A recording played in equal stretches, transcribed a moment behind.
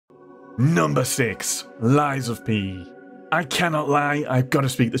Number 6. Lies of P. I cannot lie, I've got to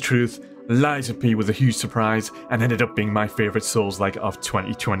speak the truth. Lies of P was a huge surprise and ended up being my favourite Souls-like of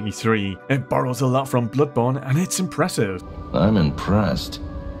 2023. It borrows a lot from Bloodborne and it's impressive. I'm impressed,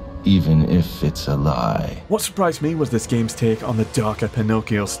 even if it's a lie. What surprised me was this game's take on the darker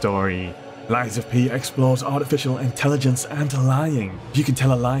Pinocchio story. Lies of P explores artificial intelligence and lying. If you can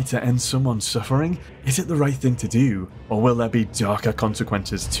tell a lie to end someone's suffering, is it the right thing to do? Or will there be darker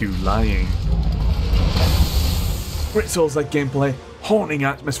consequences to lying? Great Souls-like gameplay, haunting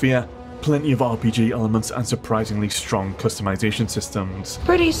atmosphere, plenty of RPG elements and surprisingly strong customization systems.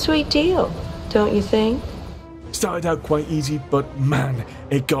 Pretty sweet deal, don't you think? Started out quite easy, but man,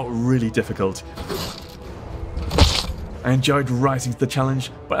 it got really difficult. I enjoyed rising to the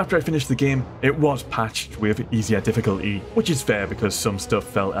challenge, but after I finished the game, it was patched with easier difficulty, which is fair because some stuff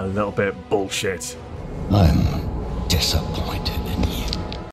felt a little bit bullshit. I'm disappointed.